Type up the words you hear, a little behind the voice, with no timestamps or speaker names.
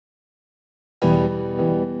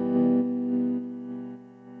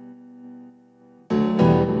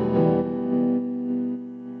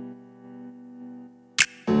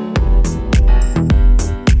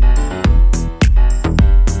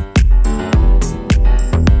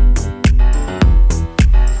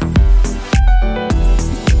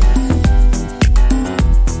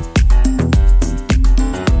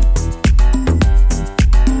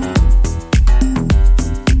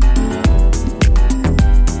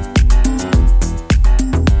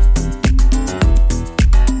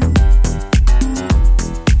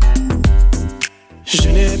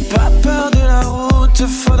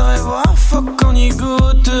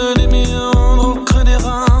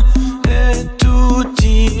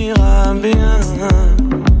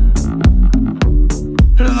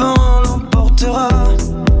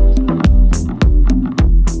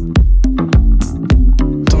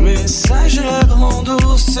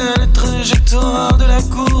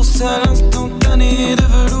à l'instantané de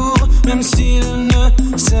velours, même s'il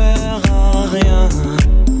ne sert à rien.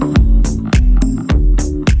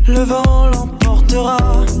 Le vent l'emportera,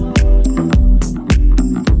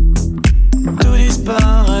 tout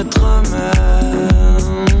disparaîtra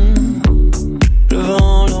même. Le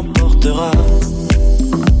vent l'emportera.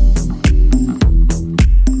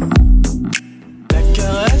 La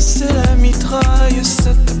caresse et la mitraille,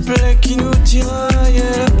 cette plaie qui nous tiraille,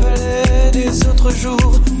 et le palais des autres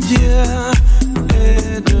jours, d'hier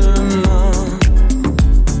et demain.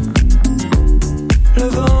 Le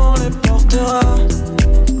vent les portera.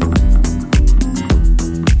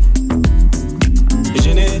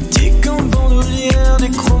 Génétique en bandoulière, des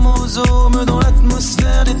chromosomes dans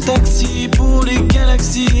l'atmosphère, des taxis pour les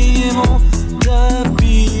galaxies et mon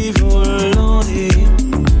tapis volant.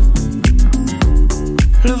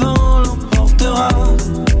 Le vent l'emportera,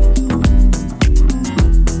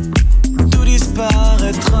 tout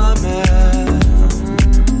disparaîtra même.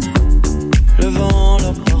 Le vent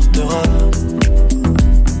l'emportera.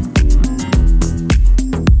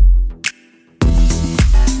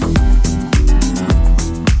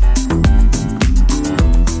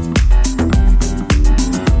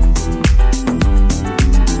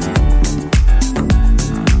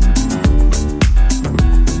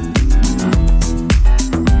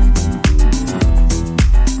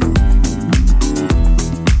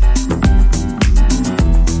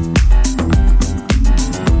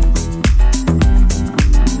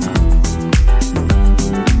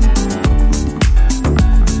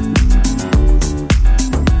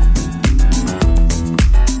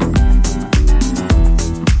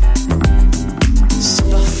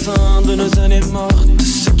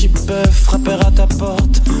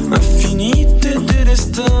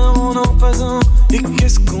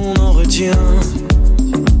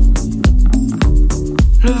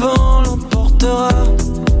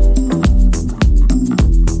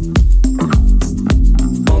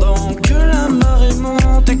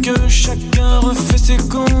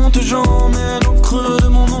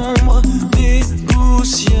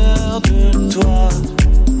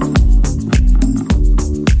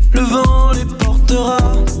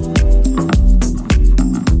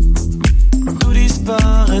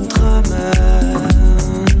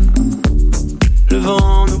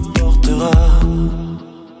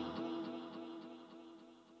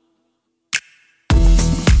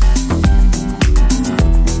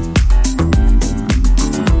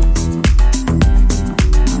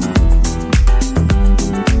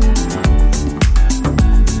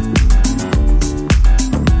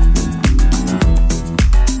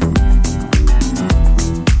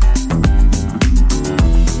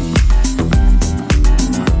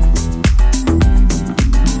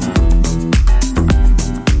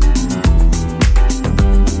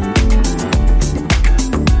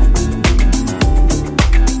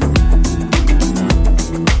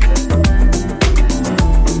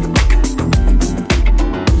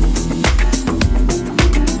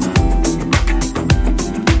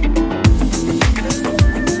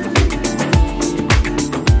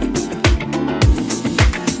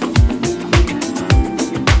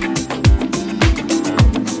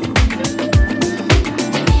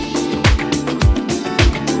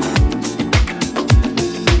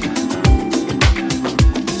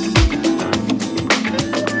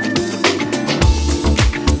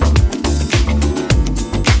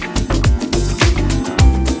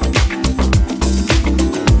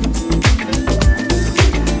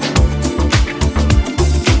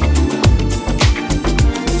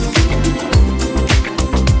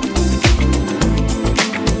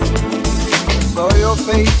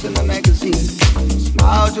 Face in the magazine,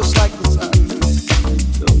 smile just like the sun.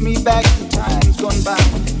 Took me back to times gone by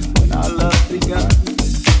when our love begun.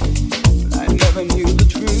 But I never knew the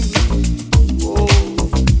truth, oh,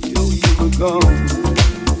 till you were gone.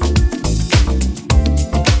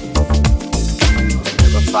 I'll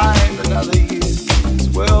never find another you. This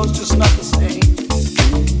world's just not the same.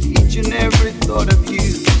 Each and every thought of you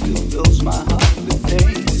still fills my heart with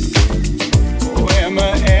pain. Oh,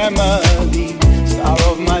 Emily, star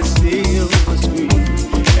of my silver screen,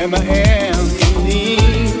 Emily.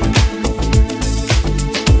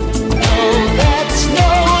 Oh, that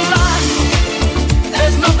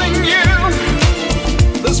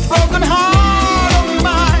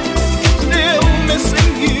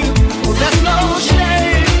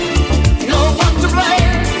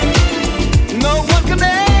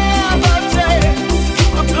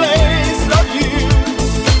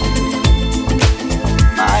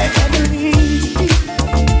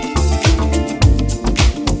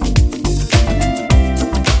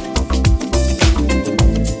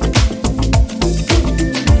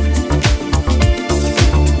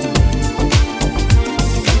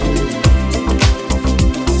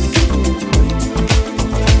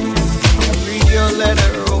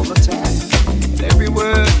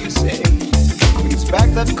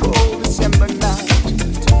December night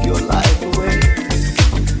took your life away.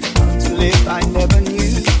 To live I never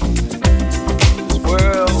knew this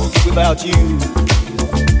world without you.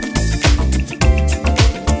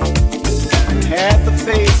 You had the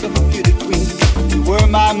face of a beauty queen. You were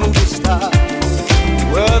my movie star. You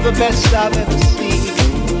were the best I've ever seen,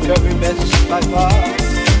 very best by far.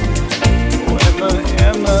 Oh,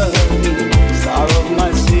 Emma, star of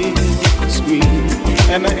my silver screen.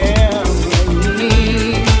 Emma.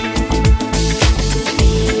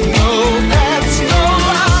 No, that's no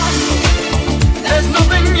lie. There's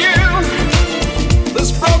nothing new.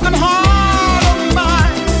 This broken heart of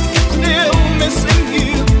mine, still missing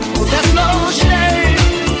you. Oh, there's no shame,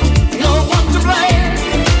 no one to blame.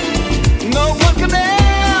 No one can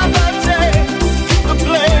ever take the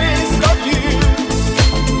place of you,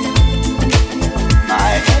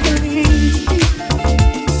 my Emily.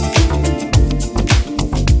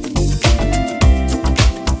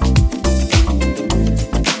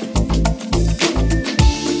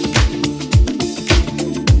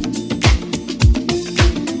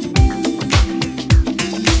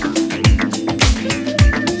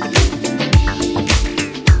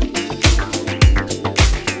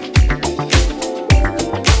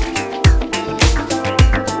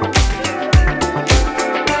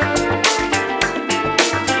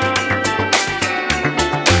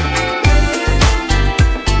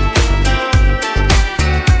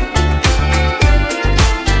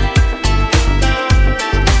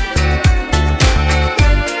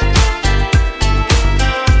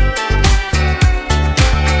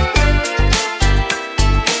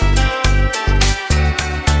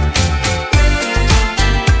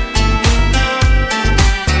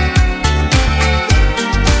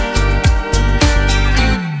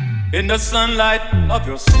 In the sunlight of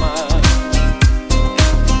your smile,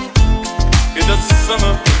 in the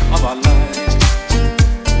summer of our life,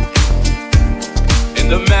 in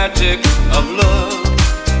the magic of love,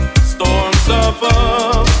 storms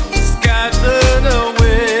above scattered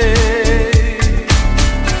away,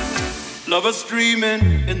 lovers dreaming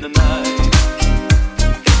in the night,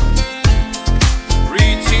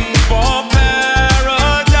 reaching for paradise,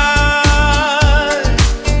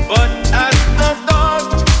 but as the dark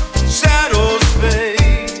shadows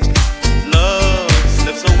fade, love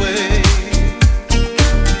slips away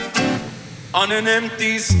on an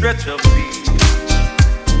empty stretch of beach,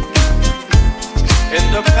 in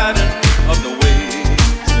the pattern of the waves,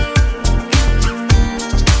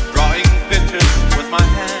 drawing pictures with my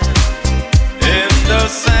hand in the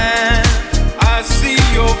sand. I see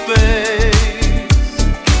your face,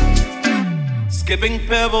 skipping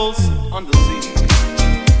pebbles on the sea,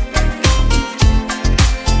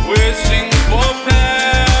 wishing for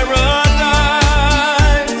paradise.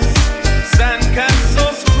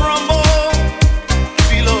 Sandcastles crumble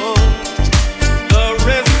below the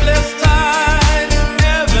restless tides,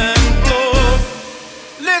 ebb and flow.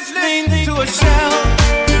 Listening to a shout,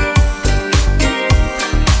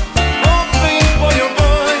 hoping for your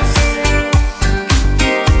voice.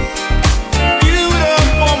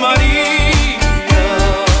 Beautiful Maria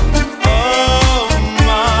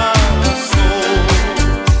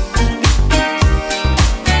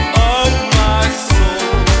of my soul.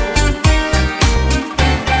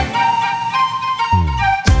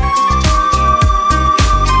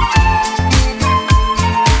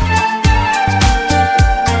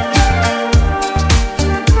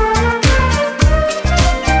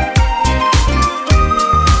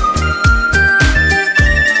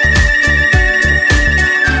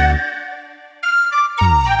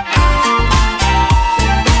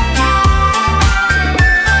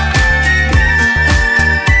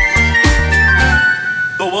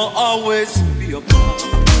 There will always be a bond,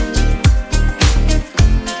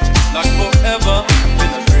 like forever in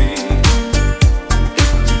a dream.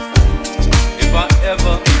 If I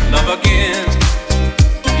ever love again,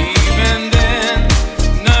 even then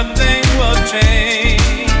nothing will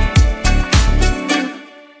change,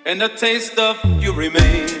 and the taste of you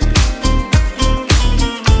remains,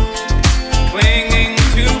 clinging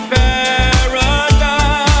to paradise.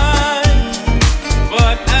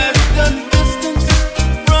 But as the distance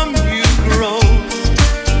from you grows,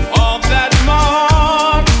 all that my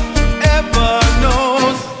heart ever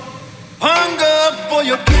knows, hunger for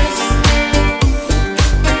your kiss,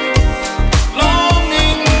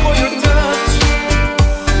 longing for your touch,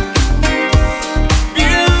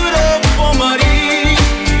 beautiful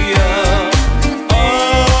Maria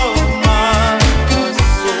of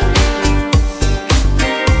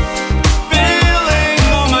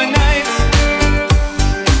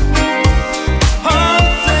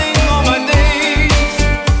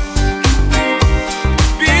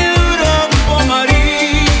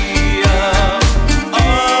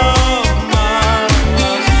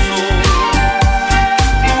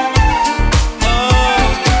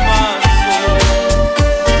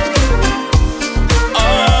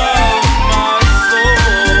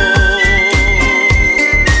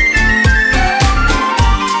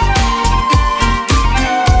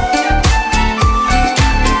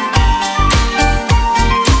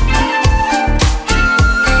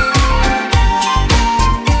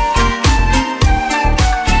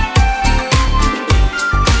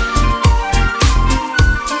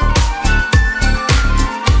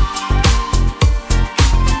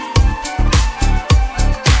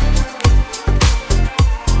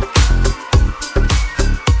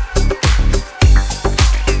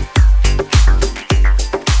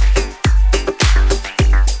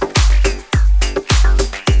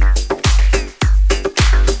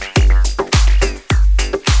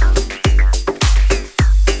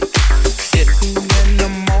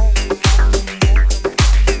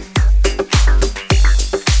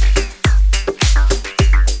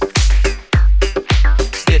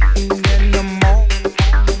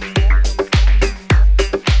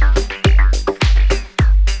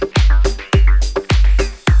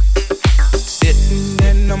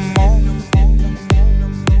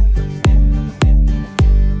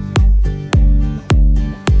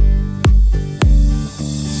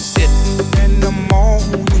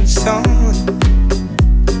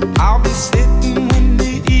I'll be sitting when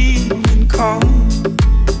the evening comes,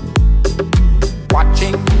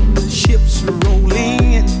 watching the ships roll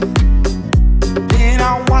in. Then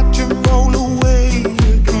I'll watch them roll away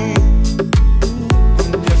again.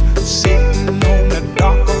 I'm just sitting on the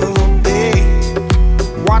dock of the bay,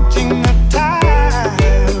 watching the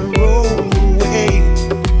tide roll away.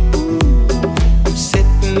 I'm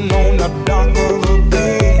sitting on the dock of the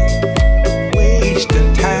bay,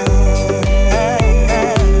 wasting time.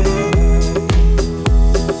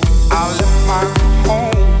 I left my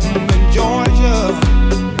home in Georgia,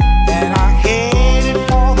 and I headed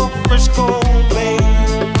for the Frisco Bay,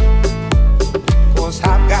 'cause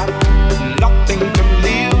I've got nothing to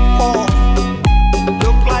live for.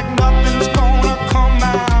 Look like nothing's gonna come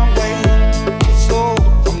my way, so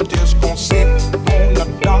I'm just gonna sit on the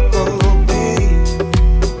dock of the bay,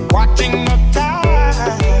 watching the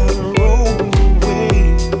tide roll away.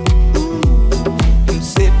 I'm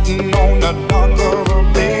sitting on the dock of the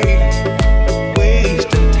bay,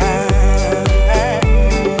 wasting time.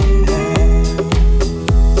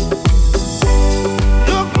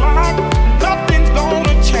 Look like nothing's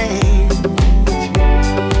gonna change.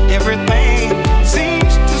 Everything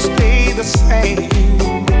seems to stay the same.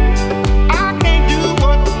 I can't do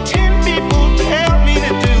what 10 people tell me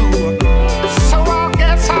to do, so I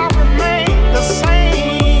guess I'll remain the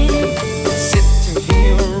same. Sitting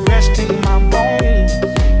here resting my bones,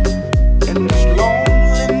 and this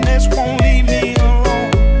loneliness won't leave me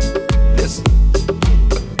alone. Listen,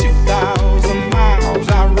 for 2,000 miles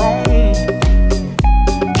I roam,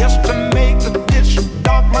 just to make this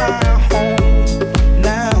dock my home.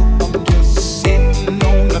 Now I'm just sitting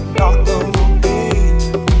on the dock of the bay,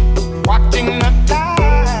 watching the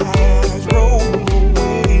tides roll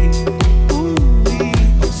away. Ooh,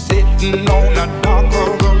 I'm sitting on the dock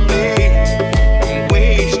of the bay, I'm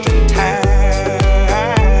wasting time.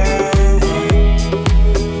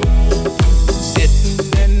 Sitting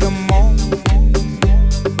in the moment,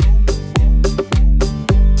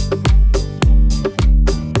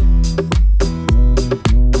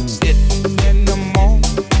 sitting in the moment.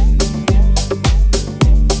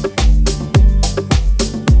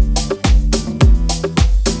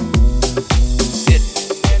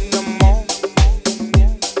 Sitting in the moment.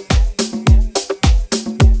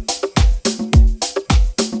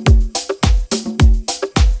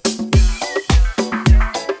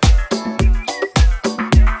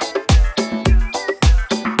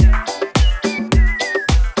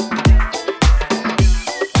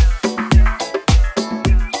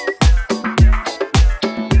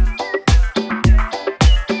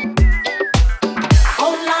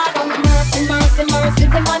 Oh Lord of mercy, mercy, mercy.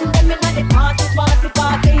 The man them inna the party, party,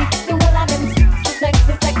 party. The whole of them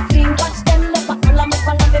sexy, sexy. Watch them look a follow me,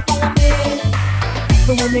 follow me, follow me.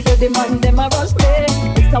 So when me get the man, them a rush me.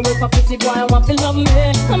 It's a way for pretty boy, I want to love me.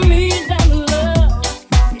 I need them love,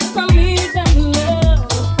 yes I need them love.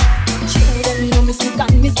 Show them know me sweet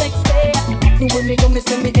and me sexy. The way me go, me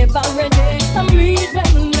say me ever ready. I need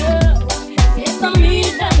them love, yes I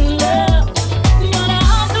need them love. But I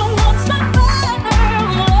don't want somebody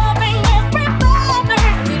loving everybody.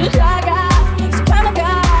 Need a jagger, kind of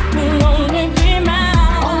guy who only be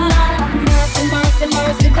mine. Oh Lord have mercy, mercy,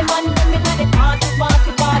 mercy. The man them inna the party,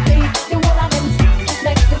 party, party. The whole of them sexy,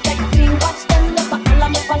 sexy, sexy. Watch them look a follow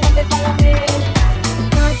me, follow me, follow me.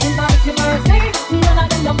 Mercy, mercy, mercy. None of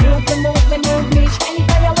them don't move me, move me, move me. Shiny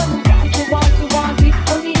fire when you want to, want to, want it.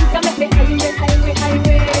 Only you can make me highway, highway,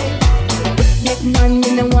 highway. Make man, me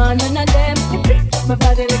no want none of them. My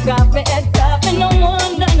body look off my head top. Me no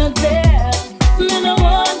want none of them. Me no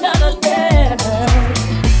want none of them.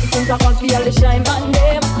 Since I can't feel the shine on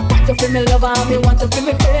them, want to feel me lover and me want to feel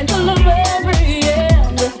me friend till the very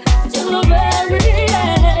end, till the very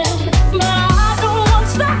end. But I don't want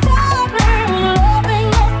somebody loving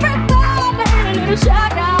everybody. Need a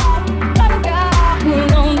shot out, got a guy who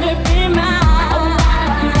only be mine. Oh,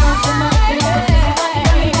 mercy, mercy, mercy.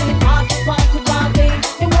 Party, party, party.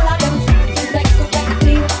 The whole of them sexy, sexy,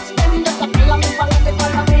 sexy. Them just a follow me, follow me,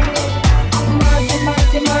 follow me. Oh, mercy,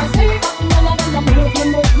 mercy, mercy. None of them move me,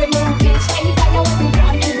 move me, move me. Shiny fire when you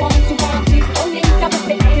want to, want to, want it. Only you can make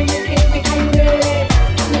me highway, highway, highway.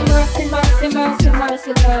 Mercy, mercy, mercy,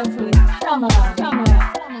 mercy, mercy. Come on, come on.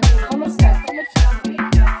 Come on, step.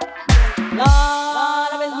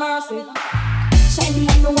 Lord of His mercy. Shiny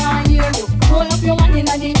like no one hear you. Hold up your one in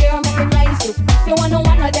the air, make it rise you. You want no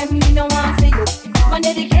one of them, me no one see you. Man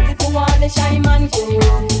dedicated to all the shine man crew.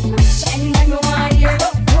 Shiny like no one hear you.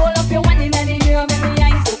 Hold up your one in the air, make it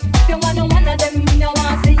rise you. You want no one of them, me no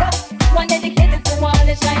one see you. Man dedicated to all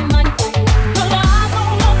the shine man crew. But I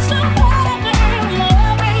don't want somebody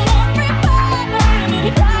loving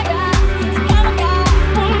everybody.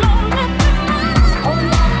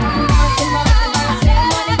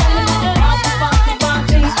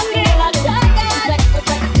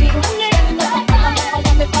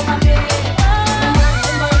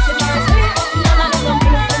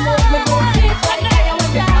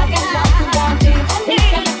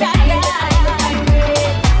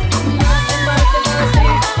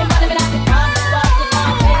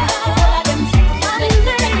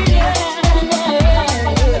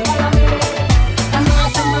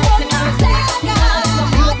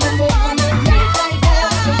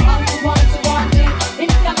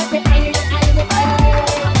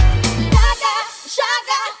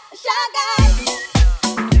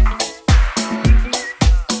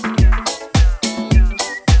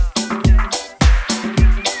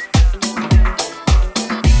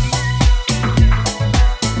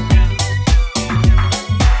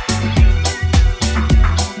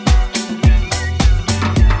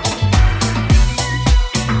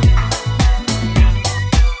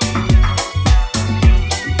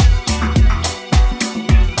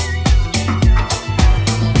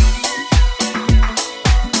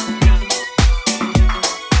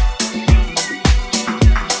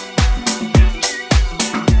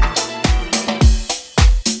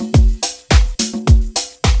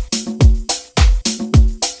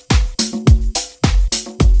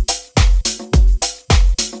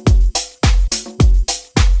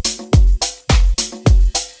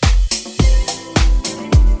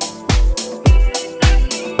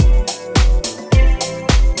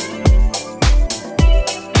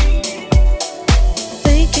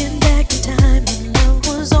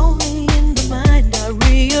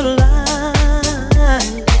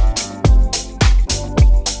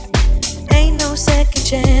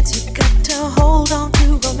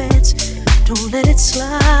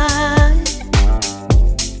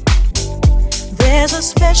 There's a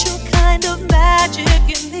special kind of magic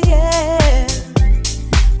in the air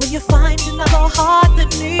when you find another heart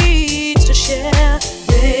that needs to share.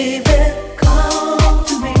 Baby, come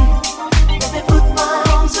to me. Let me put my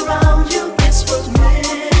arms around you. This was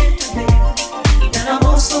meant to be. And I'm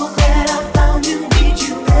also glad I found you. Need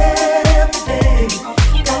you every day.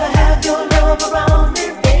 Gotta have your love around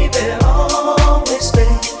me, baby. Always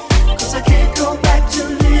stay. 'Cause I can't go back to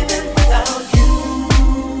living without you.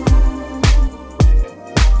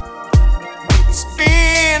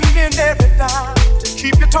 Spending every dime to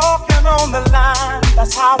keep you talking on the line.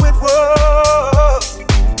 That's how it was.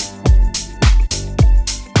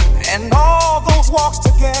 And all those walks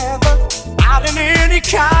together, out in any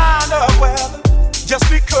kind of weather, just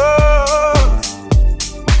because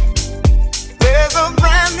there's a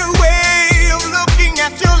brand new way of looking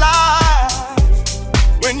at your life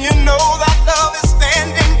when you know that love is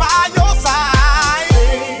standing by your side.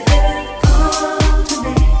 Baby, come to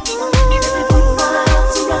me. Let me put my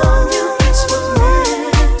arms around you. This was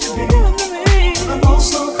meant to be. I'm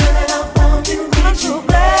also glad I found you. I'm so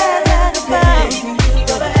glad that I found you.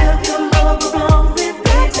 Gotta have your love around me,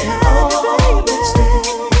 baby. Always stay.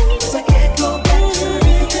 'Cause I can't go back to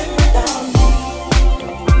living without you.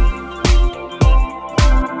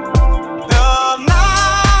 The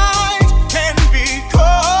night can be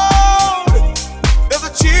cold. There's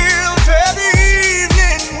a chill to the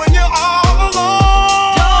evening when you're all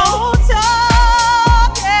alone. Don't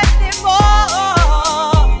talk anymore,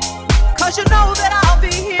 'cause you know that I'll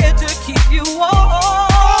be here to keep you warm.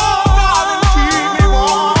 Darling, keep me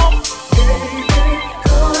warm. Baby,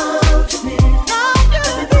 come to me. Come to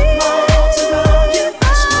me. My arms around you.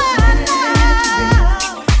 This was meant to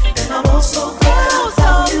be. And I'm also glad I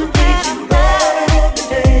found you. Need you every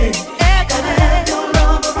day. Gotta have your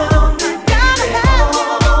love around me, baby.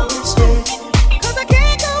 Always stay. 'Cause I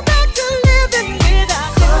can't go back to living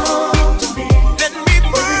without you. Come to me. Let me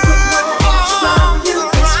put my arms around you.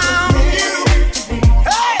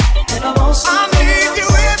 Hey, And I'm also I need you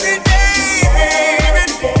every day,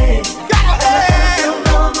 baby. Gotta have your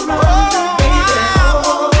love around me, baby. I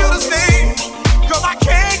want you to stay, 'cause I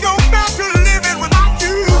can't go back to living without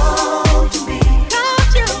you. Come to me. Come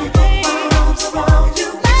to me. My arms around you.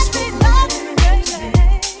 Let me love you, baby.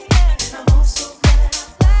 And I'm also glad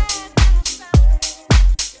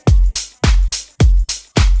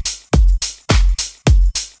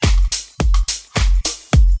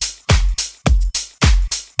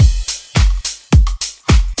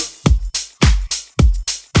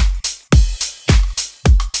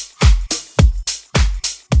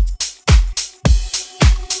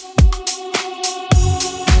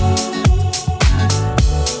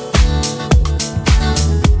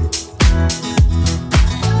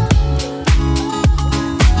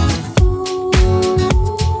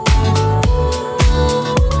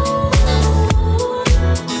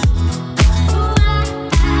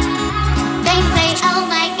They say, oh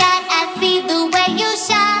my God, I see the way you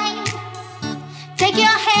shine. Take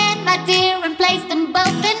your hand, my dear, and place them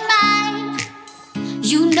both in mine.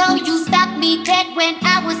 You know you stopped me dead when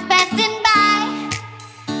I was passing by.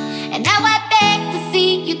 And now I beg to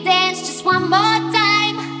see you dance just one more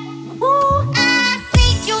time. Ooh, I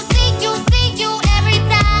see you, see you, see you every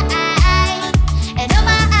time. And oh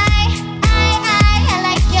my, I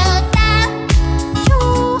like your style.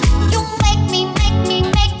 You make me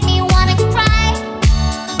wanna cry.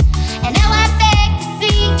 And now I beg to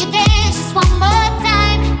see you dance just one more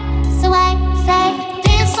time. So I say,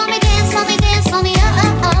 dance for me, dance for me, dance for me, oh,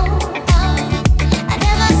 oh, oh, oh. I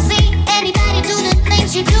never see anybody do the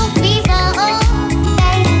things you do before.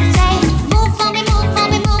 They say, move for me, move for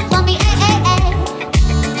me, move for me, eh, eh, eh.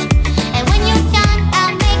 And when you're done,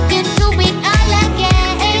 I'll make you do it all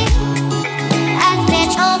again. I said,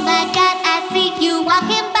 oh my God, I see you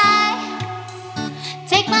walking by.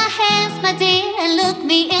 Take my hands, my dear, and look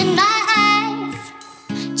me in my eyes.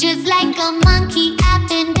 Just like a monkey, I've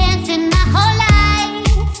been dancing my whole life.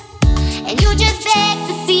 And you just beg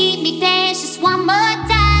to see me dance just one more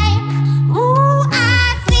time. Ooh,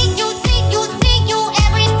 I see you, see you, see you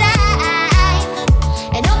every time.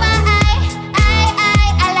 And oh my,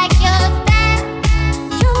 I like your style.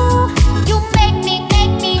 You make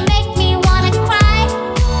me wanna cry.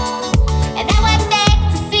 And now I beg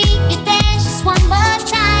to see you dance just one more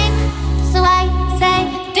time. So I say,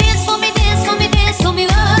 dance for me, dance for me, dance for me,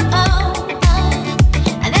 oh, oh,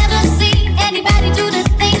 oh. And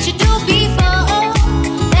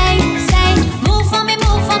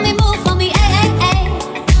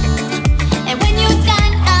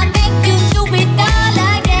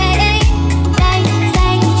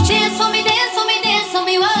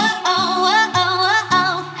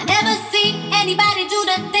anybody do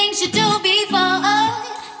the things you do before?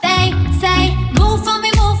 They say, move for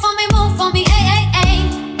me, move for me, move for me, ay, ay, ay.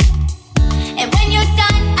 And when you're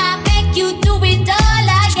done, I make you do it all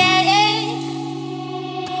again.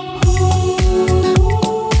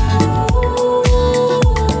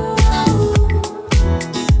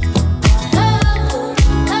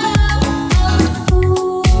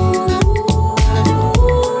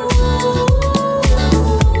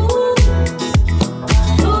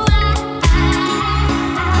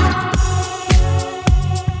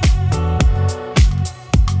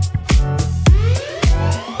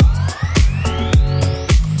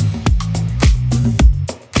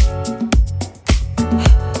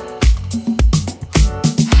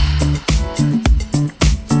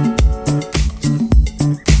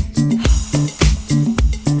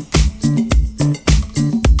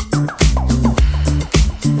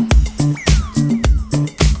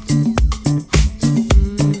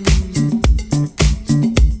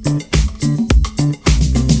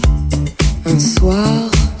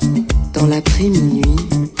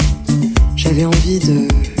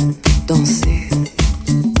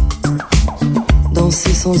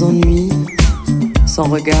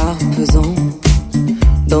 Regard pesant,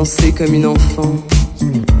 danser comme une enfant.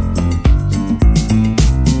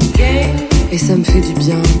 Et ça me fait du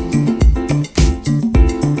bien.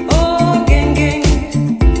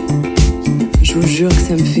 Je vous jure que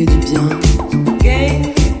ça me fait du bien.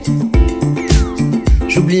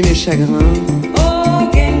 J'oublie mes chagrins.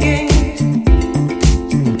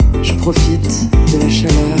 Je profite de la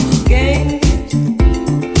chaleur.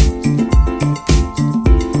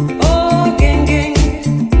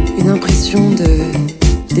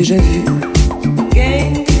 De déjà vu.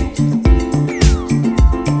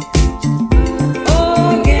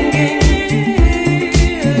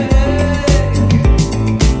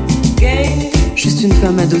 Juste une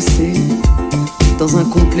femme adossée dans un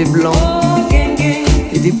complet blanc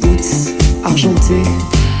et des boots argentés.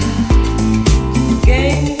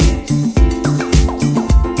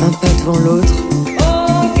 Un pas devant l'autre.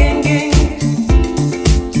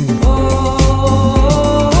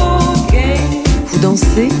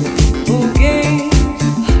 Danser,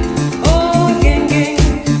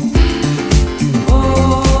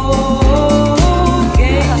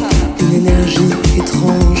 une énergie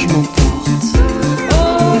étrange m'emporte.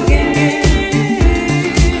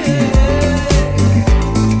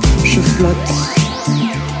 Je flotte,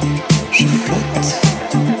 je flotte,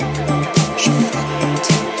 je flotte.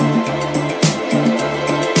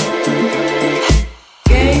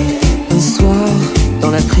 Un soir,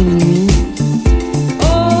 dans l'après-midi,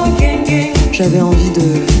 j'avais envie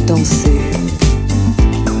de danser.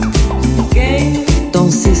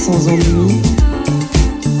 Danser sans ennui.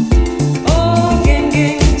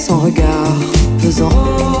 Sans regard pesant.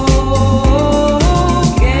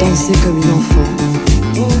 Danser comme une enfant.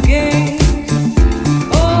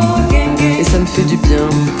 Et ça me fait du bien.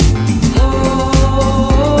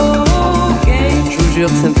 Je vous jure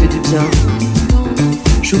que ça me fait du bien.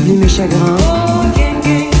 J'oublie mes chagrins.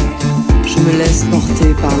 Je me laisse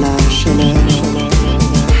porter par la chaleur.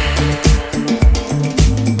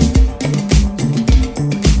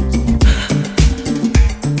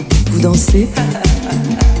 Vous dansez?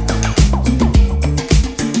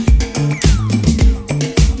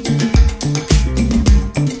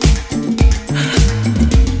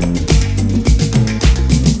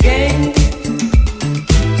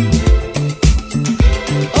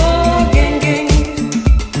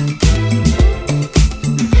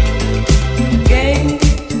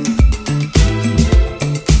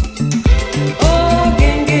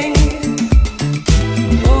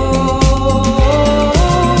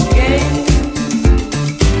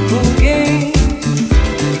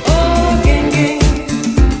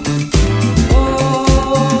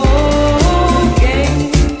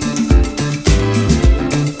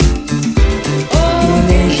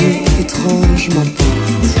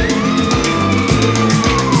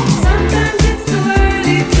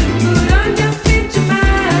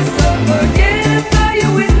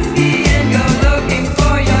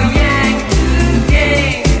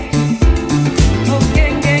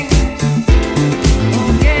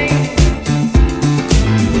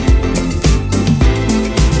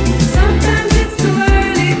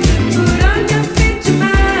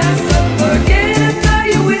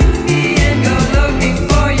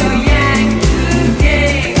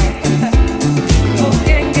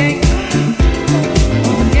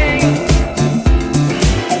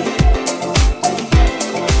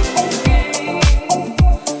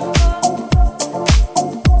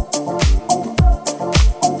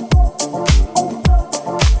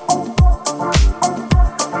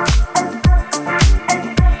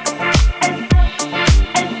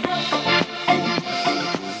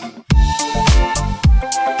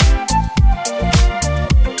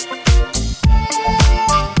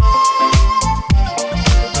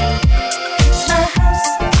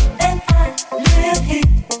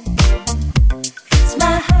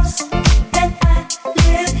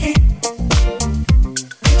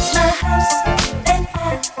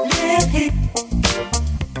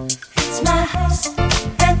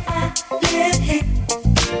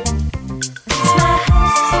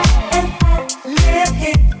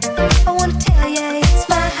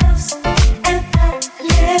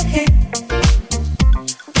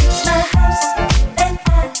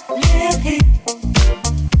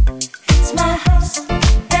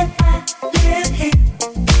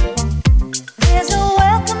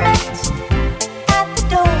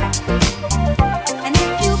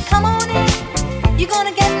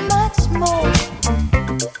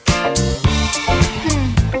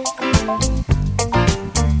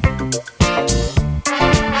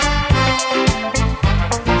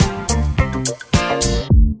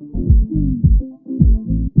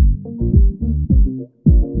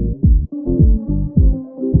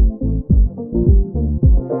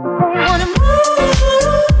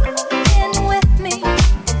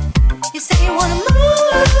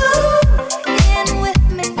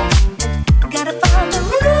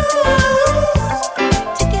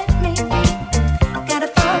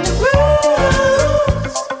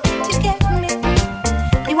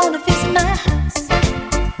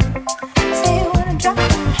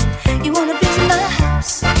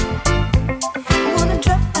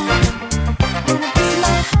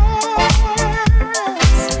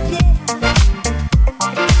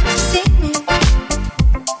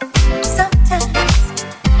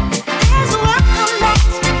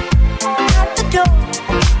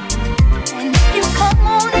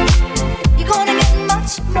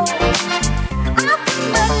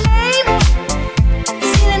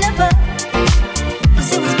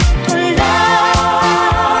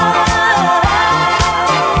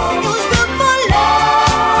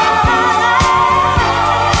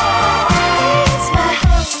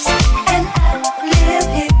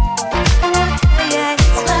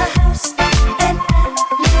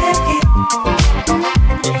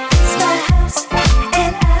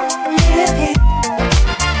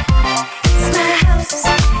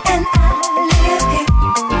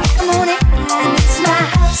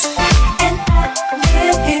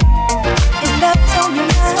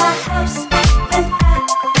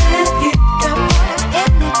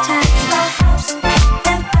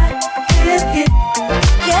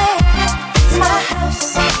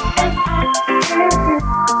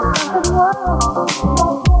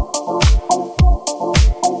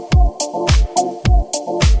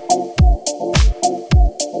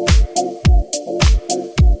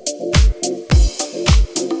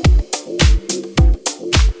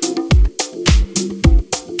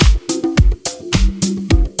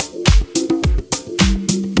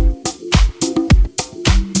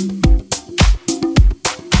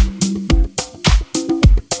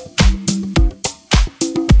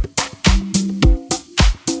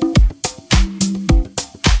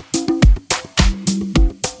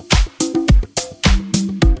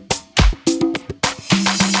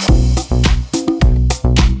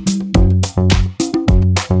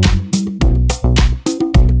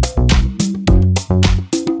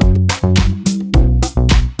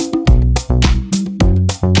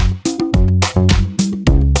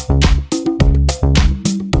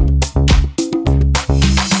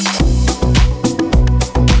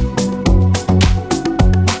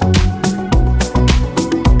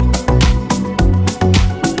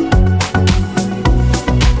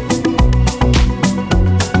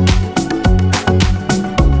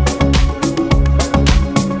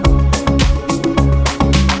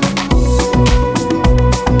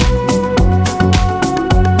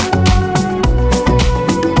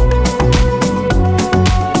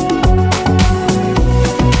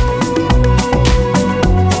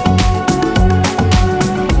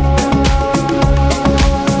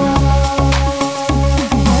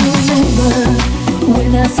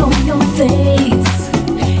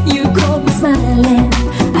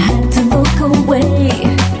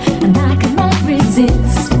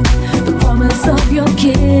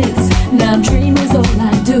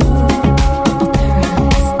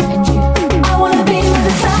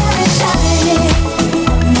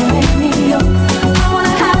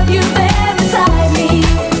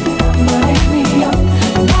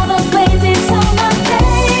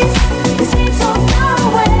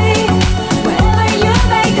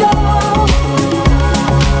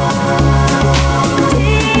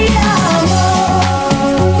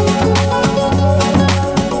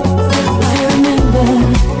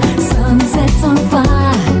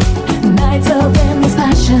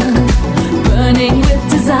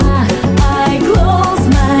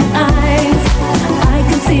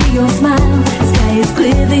 your smile. Sky is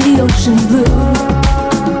clear, the ocean's blue.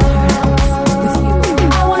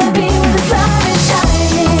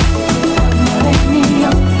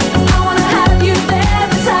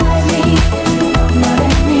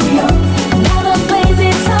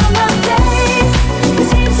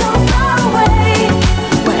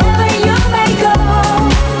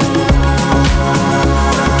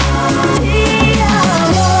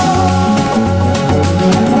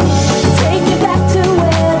 Take me back to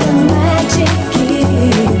where the magic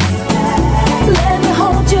is.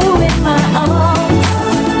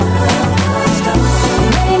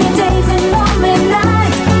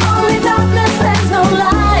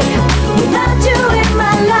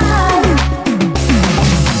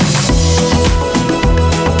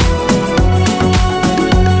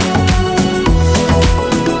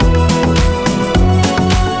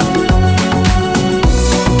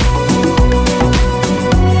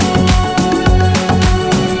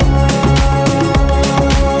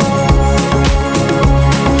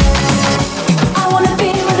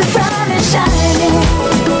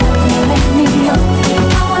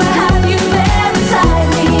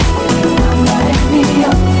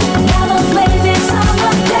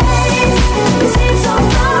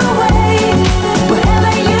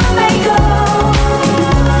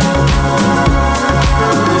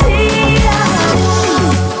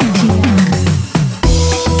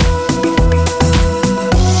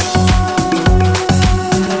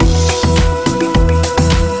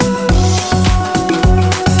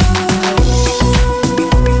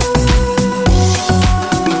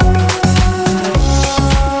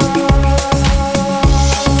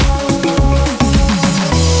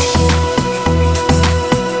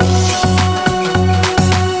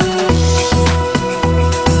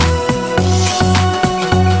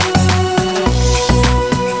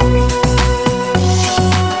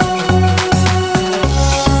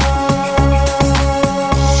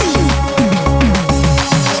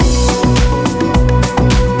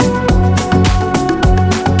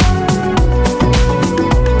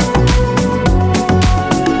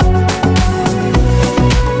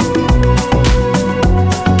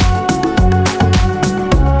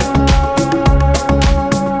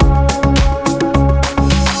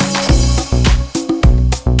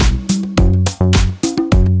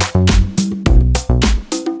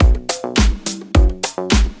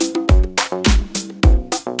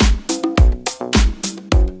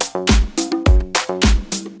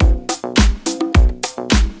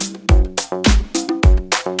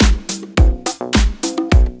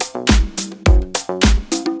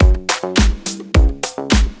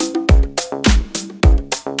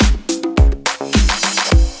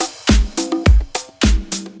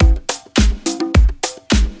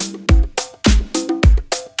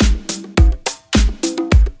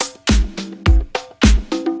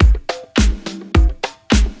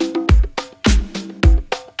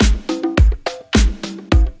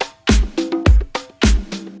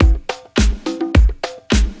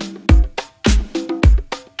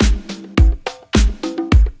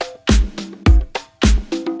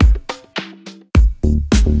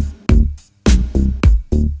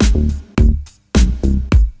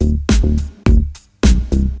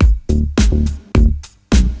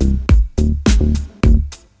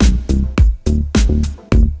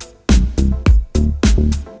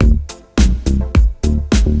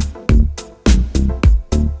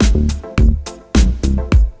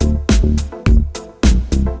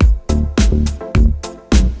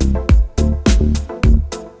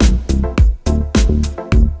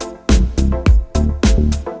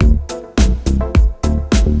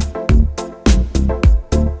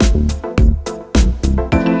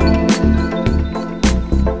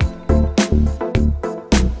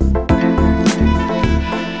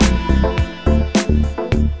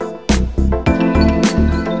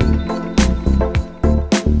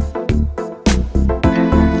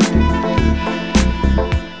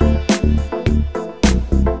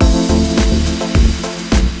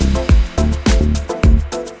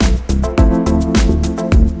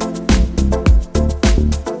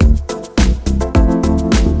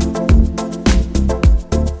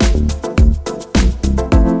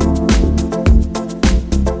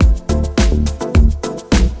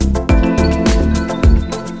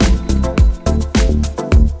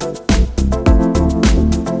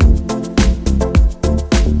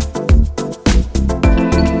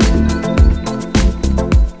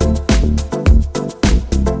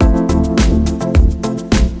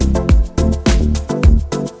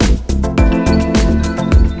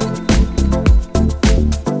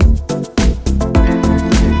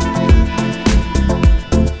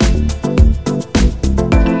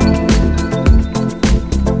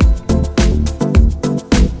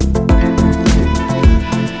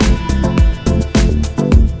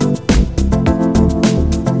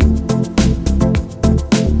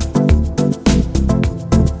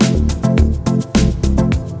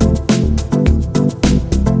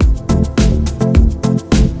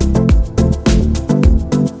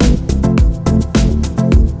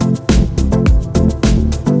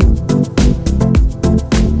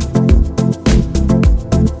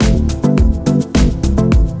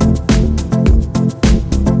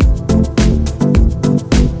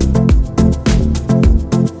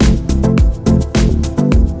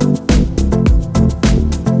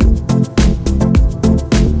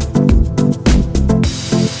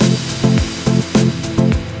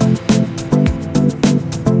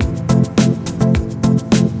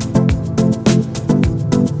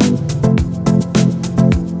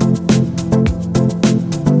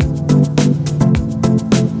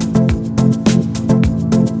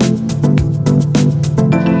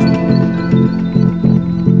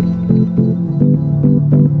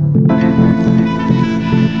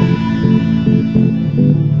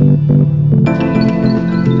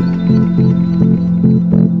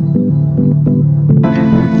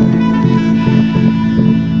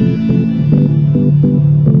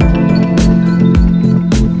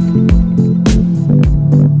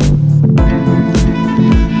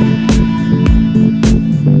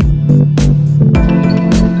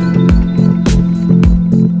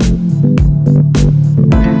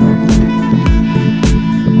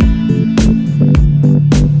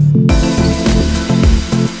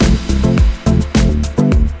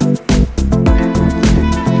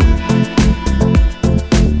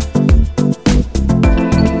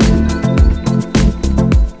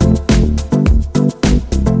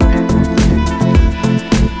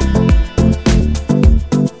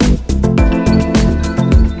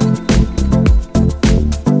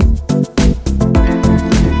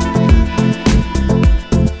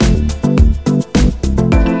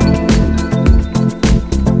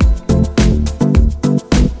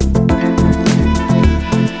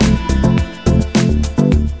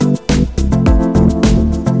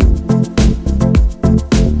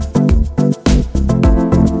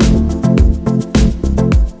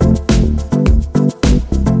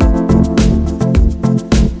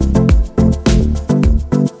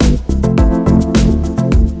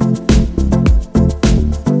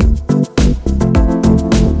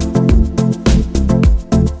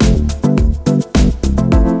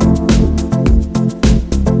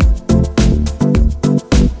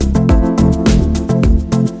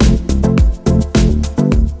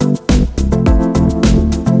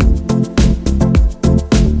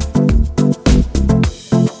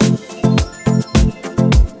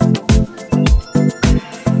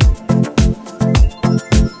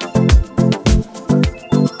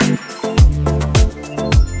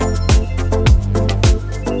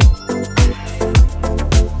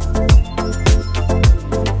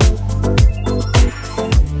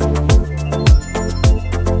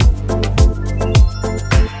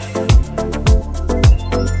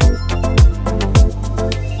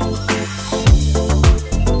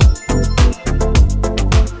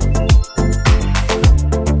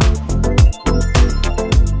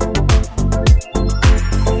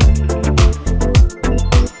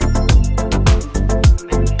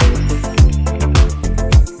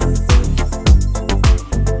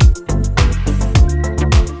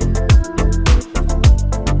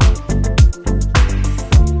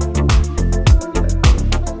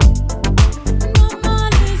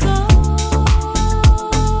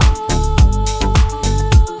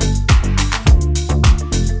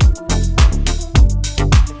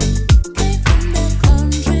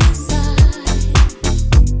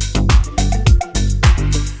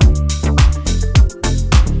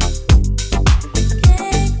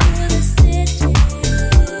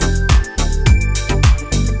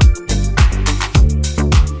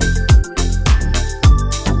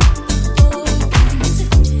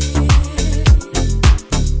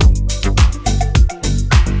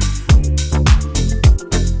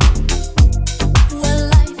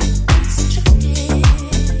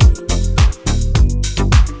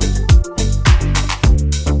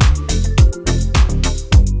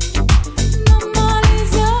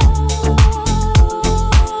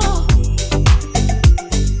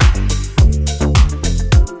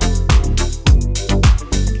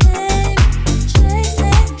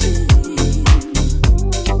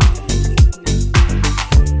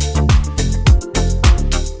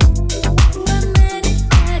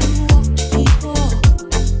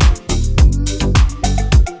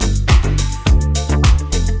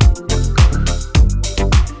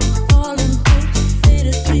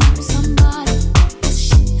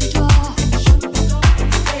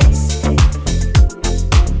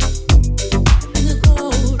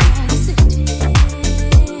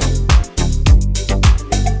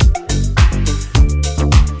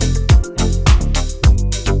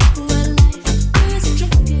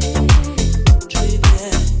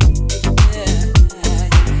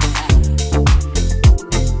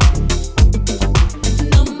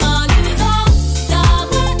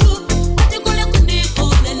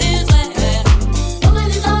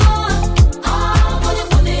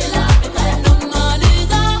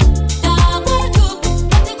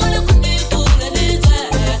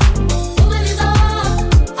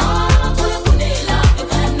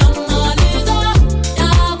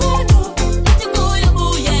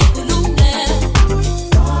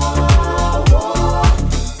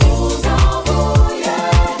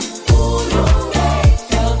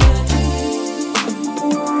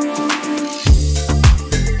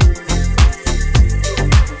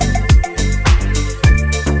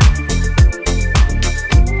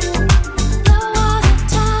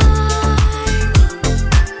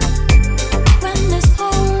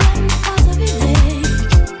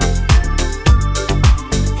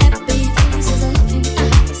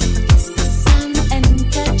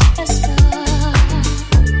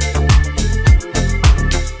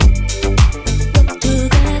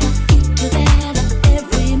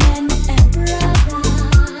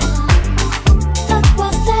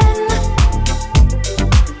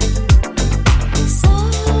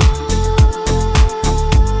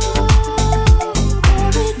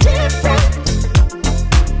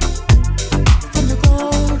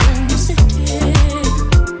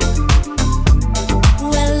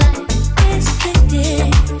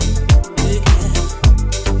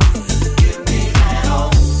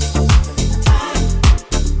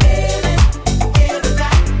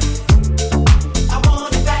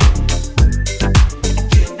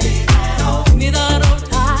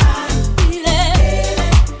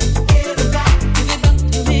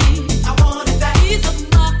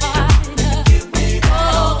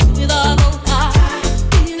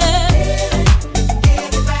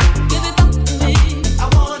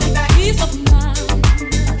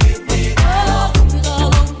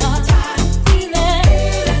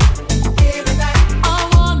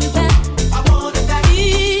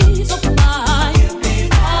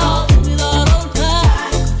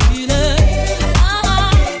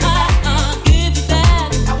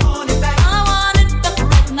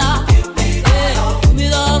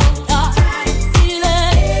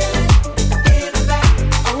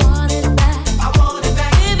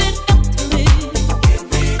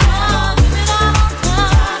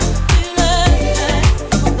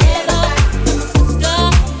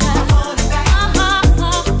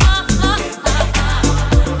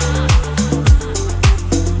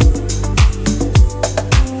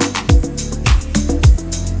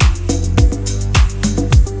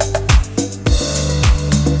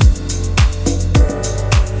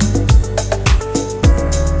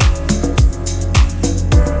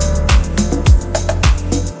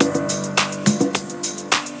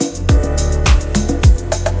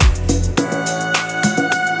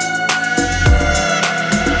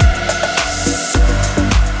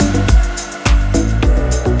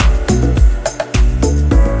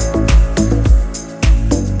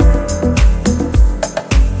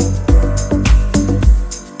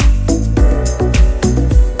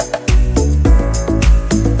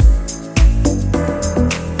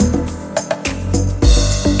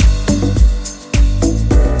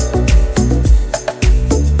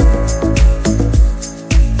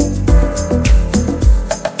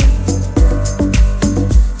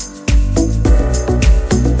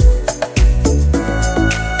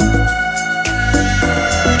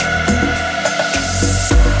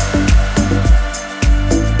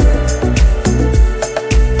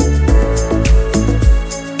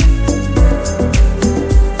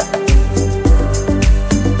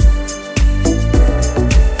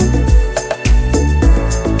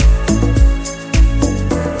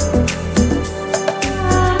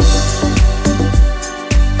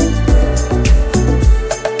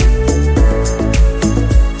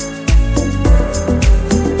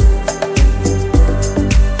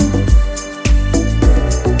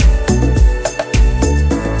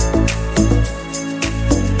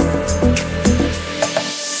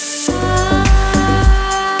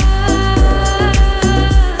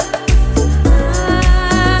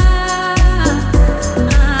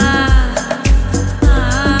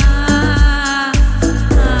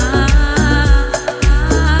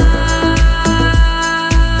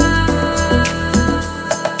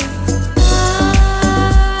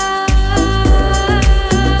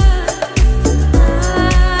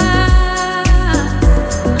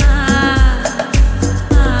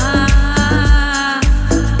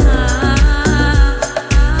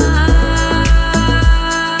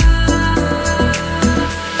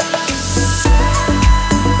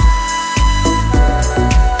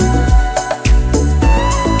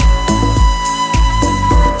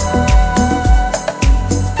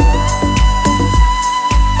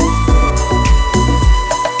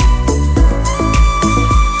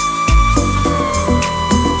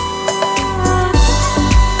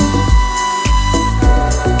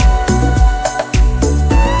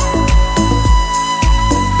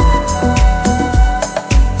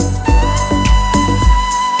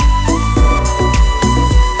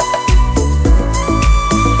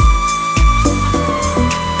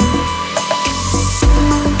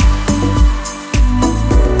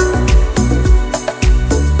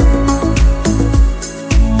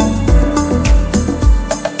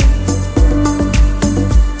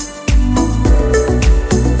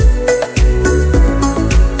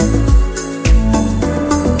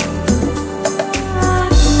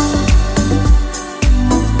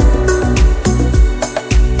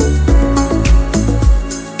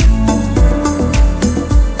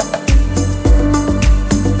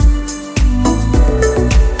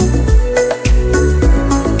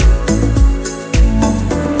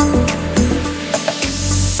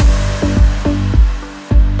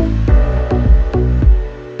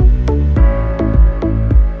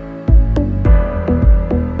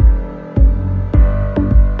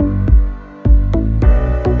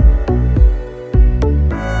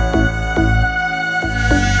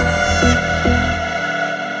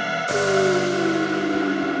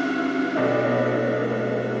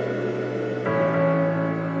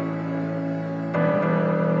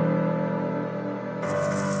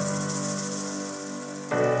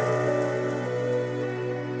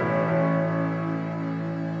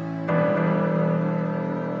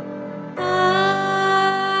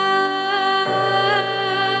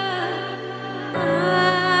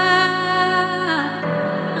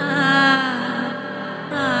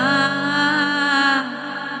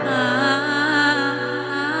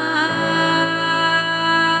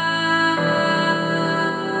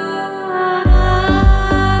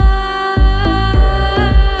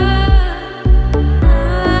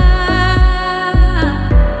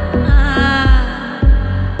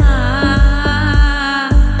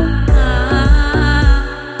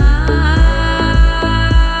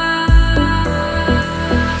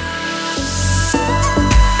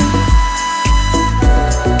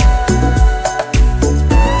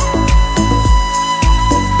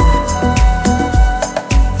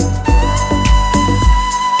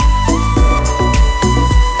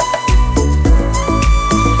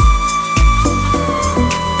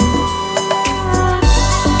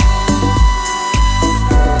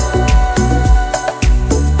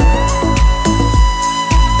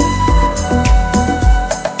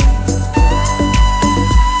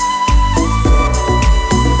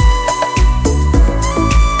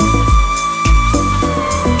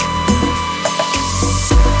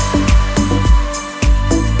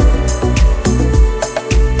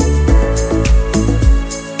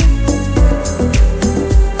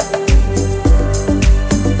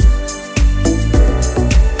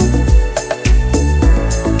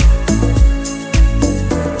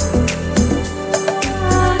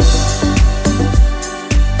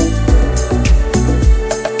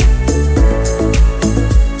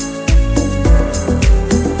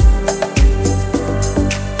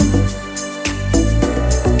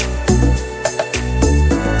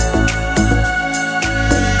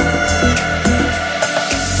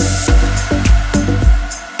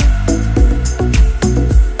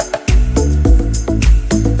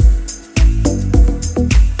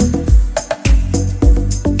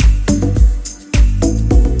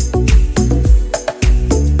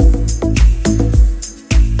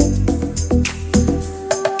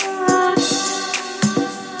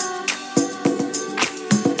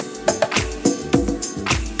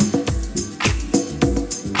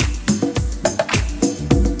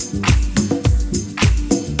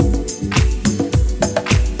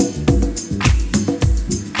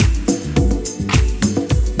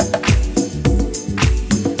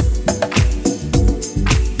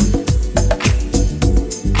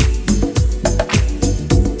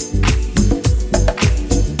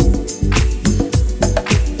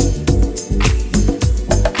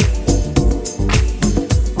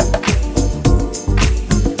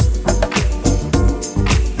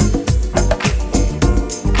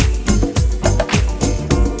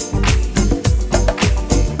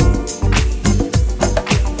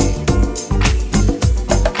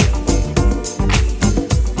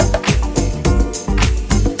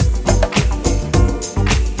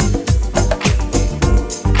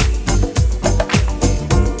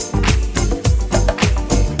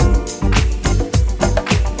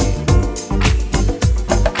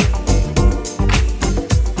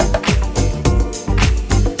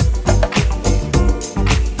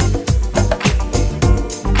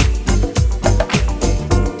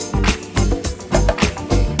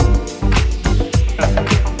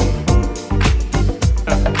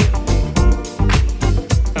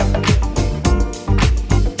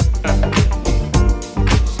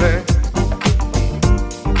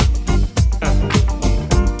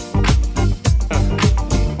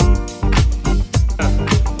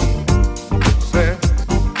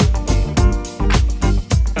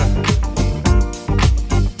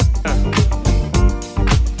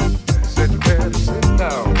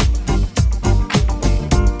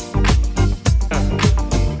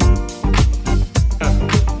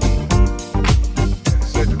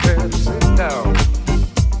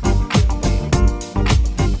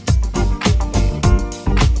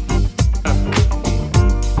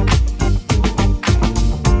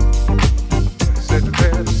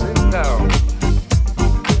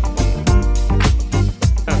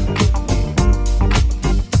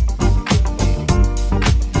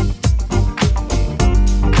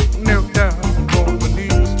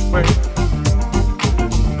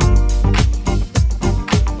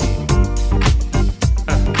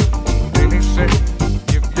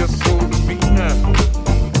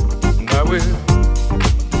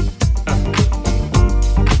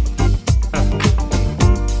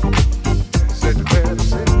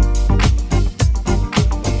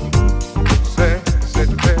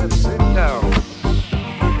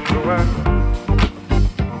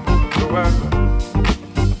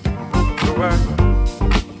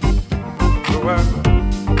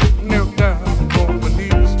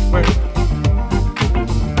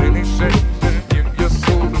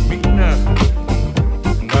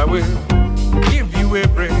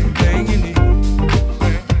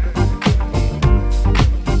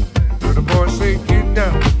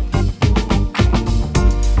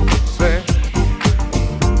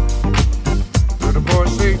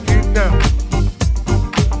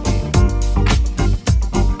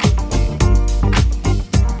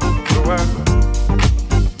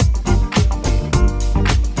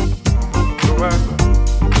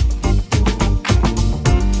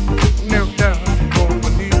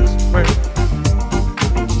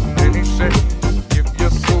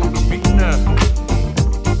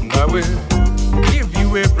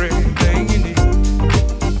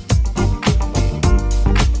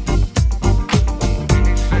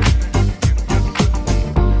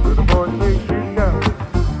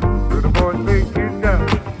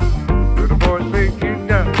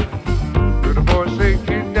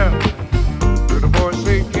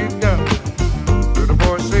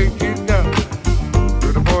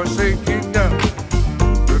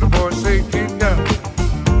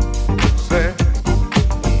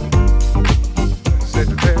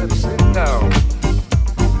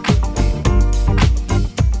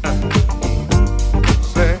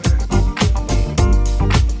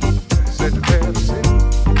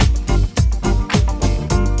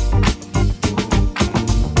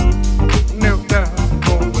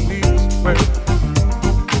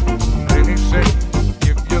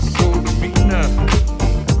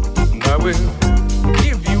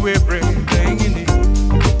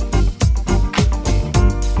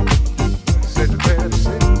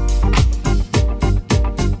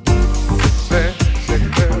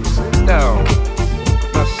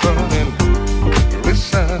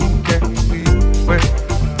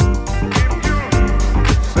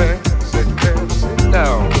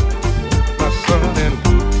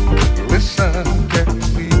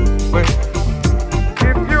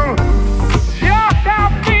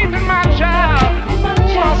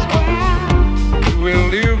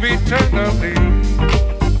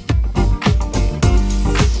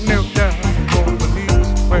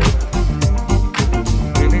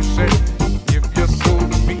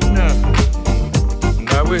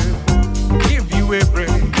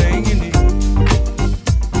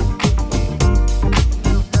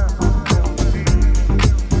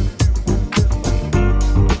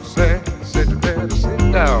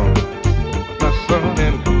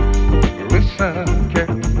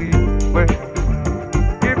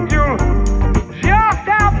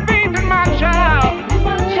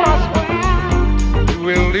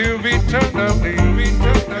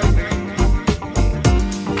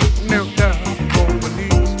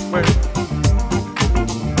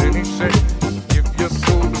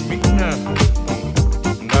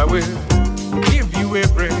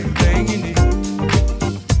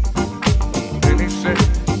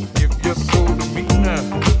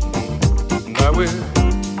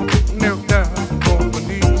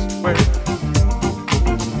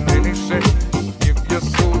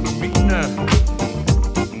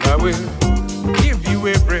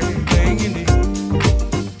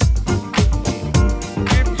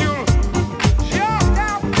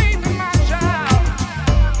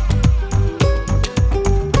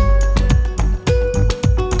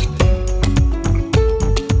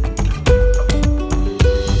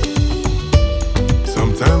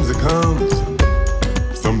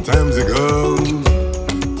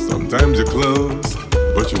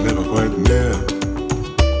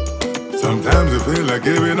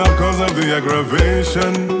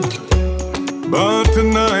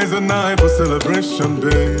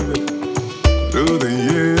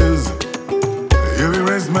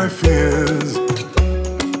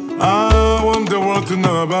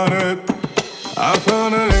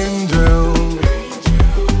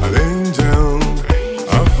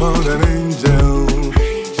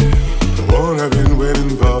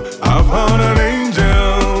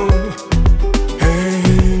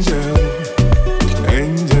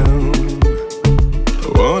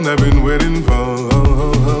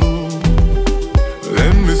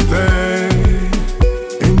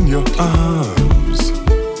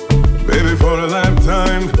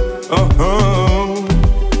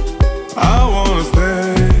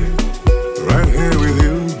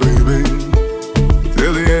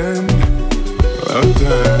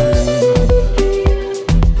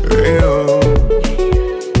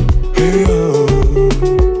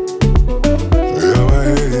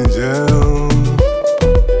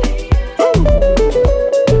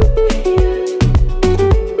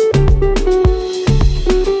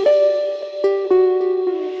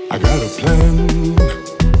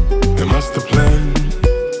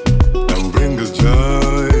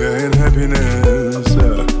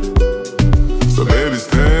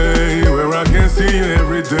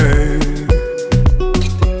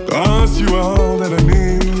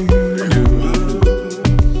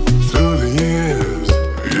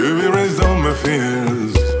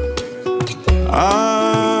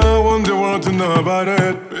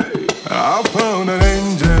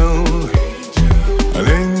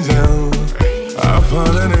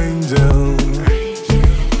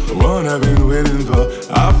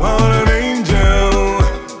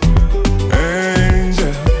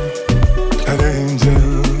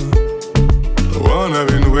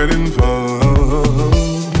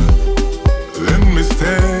 Let me stay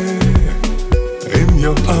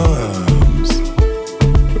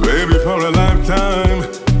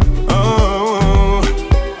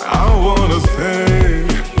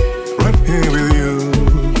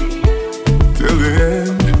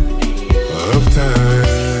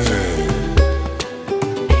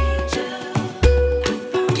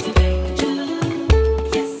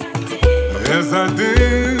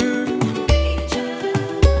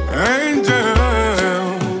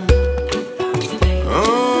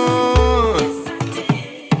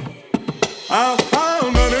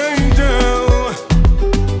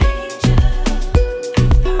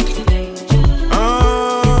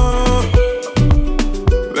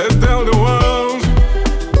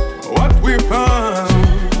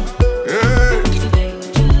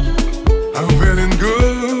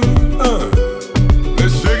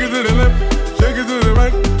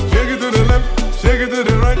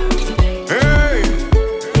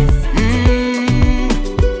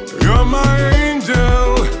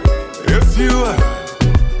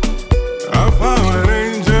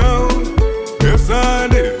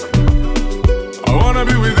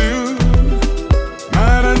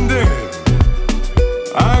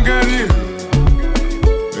got you.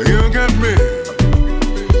 You got me.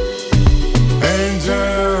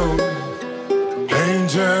 Angel,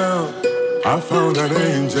 angel, I found an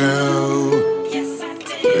angel.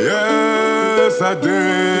 Yes, I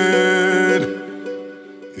did.